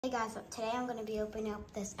Hey guys, today I'm going to be opening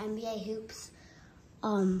up this NBA Hoops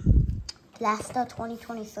Blaster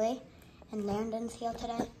 2023, and Landon's here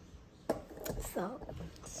today. So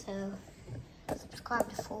subscribe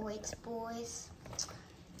to 4 Weeks Boys. That's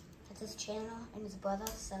his channel and his brother,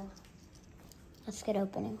 so let's get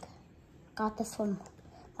opening. Got this from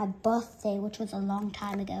my birthday, which was a long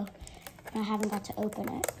time ago, and I haven't got to open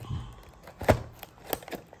it.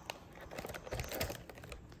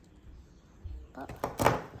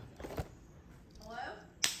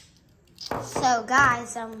 So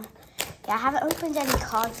guys, I haven't opened any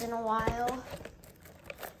cards in a while,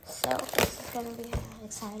 so this is gonna be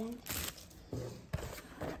exciting.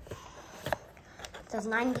 There's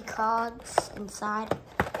 90 cards inside.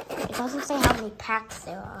 It doesn't say how many packs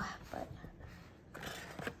there are, but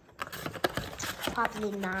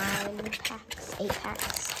probably 9 packs, 8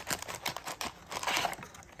 packs.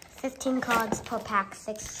 15 cards per pack,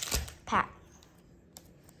 6 pack.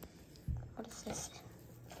 What is this?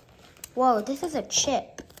 Whoa, this is a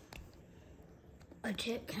chip. A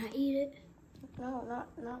chip? Can I eat it? No,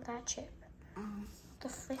 not that chip. What the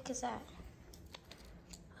frick is that?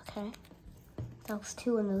 Okay. There was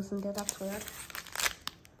 2 in those and there. That's weird.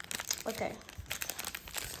 Okay.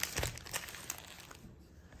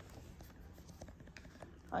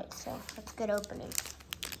 Alright, so let's get opening.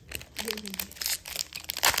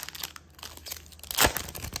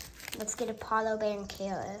 Let's get Apollo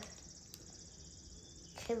Banchero.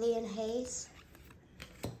 Killian Hayes,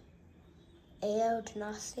 Ayo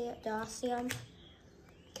Dacian,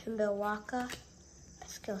 Kimber Walker,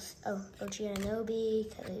 Ogianobi,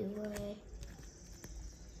 Kelly Way.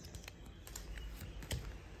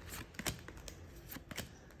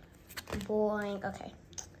 Boring, okay.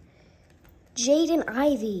 Jaden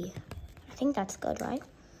Ivey. I think that's good, right?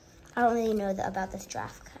 I don't really know about this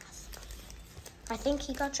draft class. I think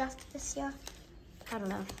he got drafted this year. I don't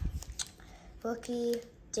know. Rookie,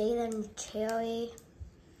 Jalen Terry,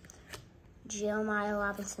 Jeremiah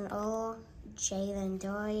Robinson Earl, Jalen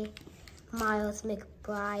Dory, Miles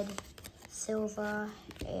McBride Silva,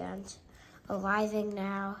 and arriving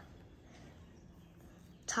now,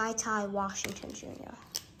 Ty Washington Jr.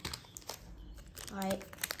 Alright,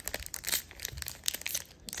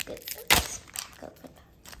 let's get this back open.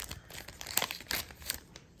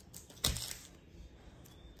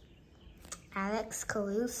 Alex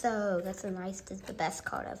Caruso, that's the best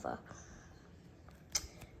card ever.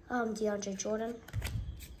 DeAndre Jordan.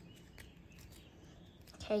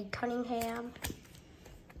 Cade Cunningham.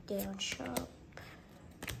 Dale Sharp.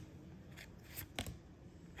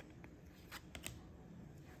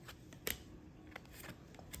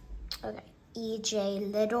 Okay,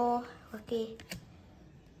 EJ Little, rookie.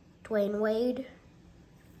 Dwayne Wade.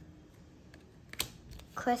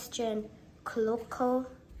 Christian Koloko.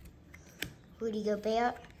 Rudy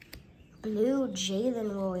Gobert, blue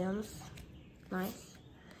Jalen Williams, nice,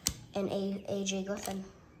 and AJ Griffin.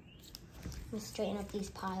 Let me straighten up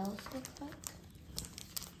these piles real quick.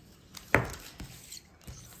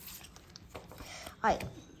 Alright,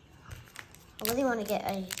 I really want to get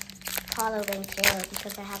a Apollo Banchero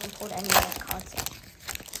because I haven't pulled any of the cards yet.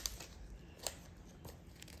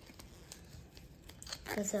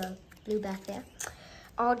 There's a blue back there.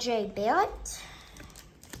 RJ Barrett.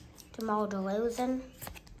 DeMar DeRozan,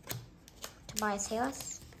 Tobias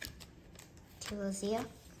Harris, Rozier,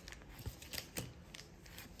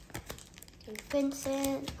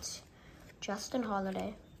 Vincent, Justin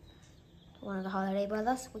Holiday, one of the Holiday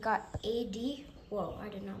brothers. We got AD. Whoa, I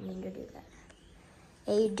did not mean to do that.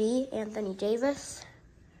 AD, Anthony Davis,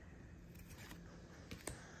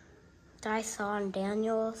 Dyson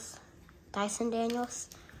Daniels,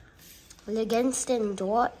 Livingston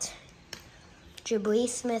Dort, Jabari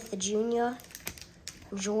Smith Jr.,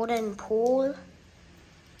 Jordan Poole,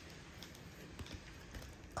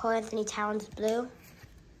 Karl-Anthony Towns blue,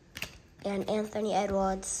 and Anthony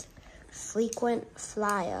Edwards frequent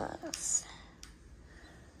flyers.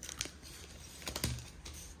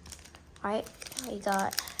 Alright, we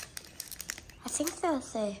got, I think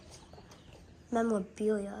there's a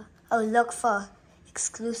memorabilia. Oh, look for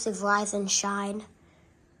exclusive Rise and Shine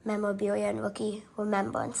memorabilia and rookie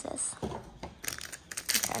remembrances.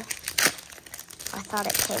 Okay. I thought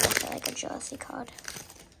it came with like a jersey card.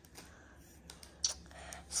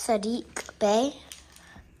 Sadiq Bey.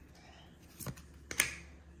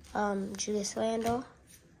 Julius Randle.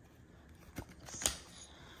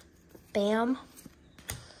 Bam.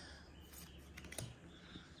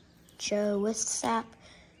 Joe Wistsapp.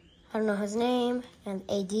 I don't know his name. And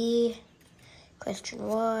AD. Christian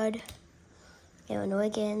Wood. Aaron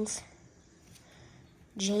Wiggins.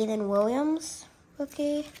 Jalen Williams,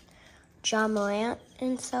 rookie. John Morant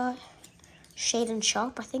inside. Shaden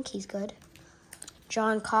Sharp, I think he's good.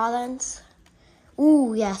 John Collins.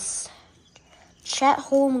 Ooh, yes. Chet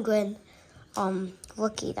Holmgren,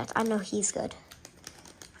 rookie. I know he's good.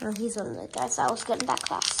 I know he's one of the guys that was good in that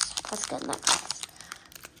class. That's good in that class.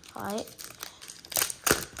 Alright.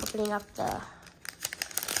 Opening up the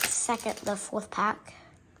fourth pack.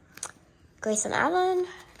 Grayson Allen.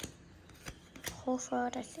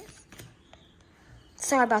 Holford, I think.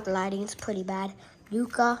 Sorry about the lighting, it's pretty bad.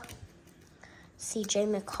 Luka. CJ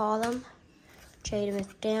McCollum. Jaden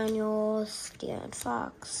McDaniels. De'Aaron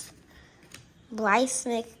Fox. Bryce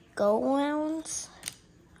McGowans.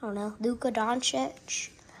 I don't know. Luka Doncic.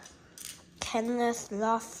 Kenneth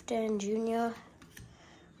Lofton Jr.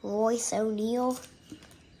 Royce O'Neal.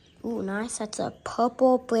 Ooh, nice. That's a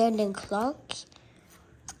purple Brandon Clark.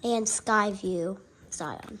 And Skyview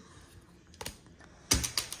Zion.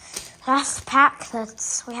 Last pack.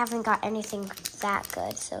 We haven't got anything that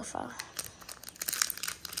good so far.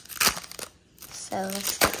 So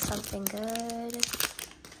let's get something good.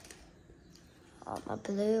 A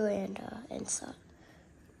blue and inside.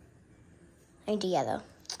 And yellow.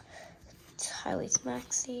 Tyrese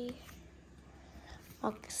Maxey.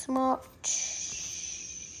 Marcus Smart.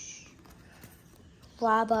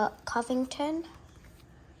 Robert Covington.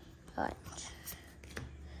 Alright.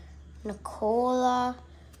 Nikola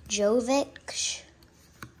Jovic.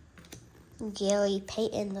 Gary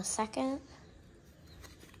Payton II.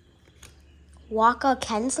 Walker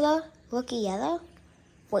Kensler. Rookie yellow.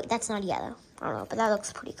 Wait, that's not yellow. I don't know, but that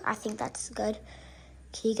looks pretty good. I think that's good.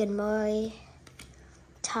 Keegan Murray.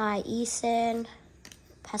 Ty Eason.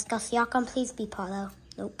 Pascal Siakam, please be Paulo.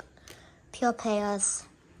 Nope. Pure Payers.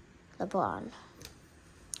 LeBron.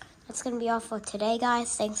 That's going to be all for today,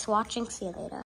 guys. Thanks for watching. See you later.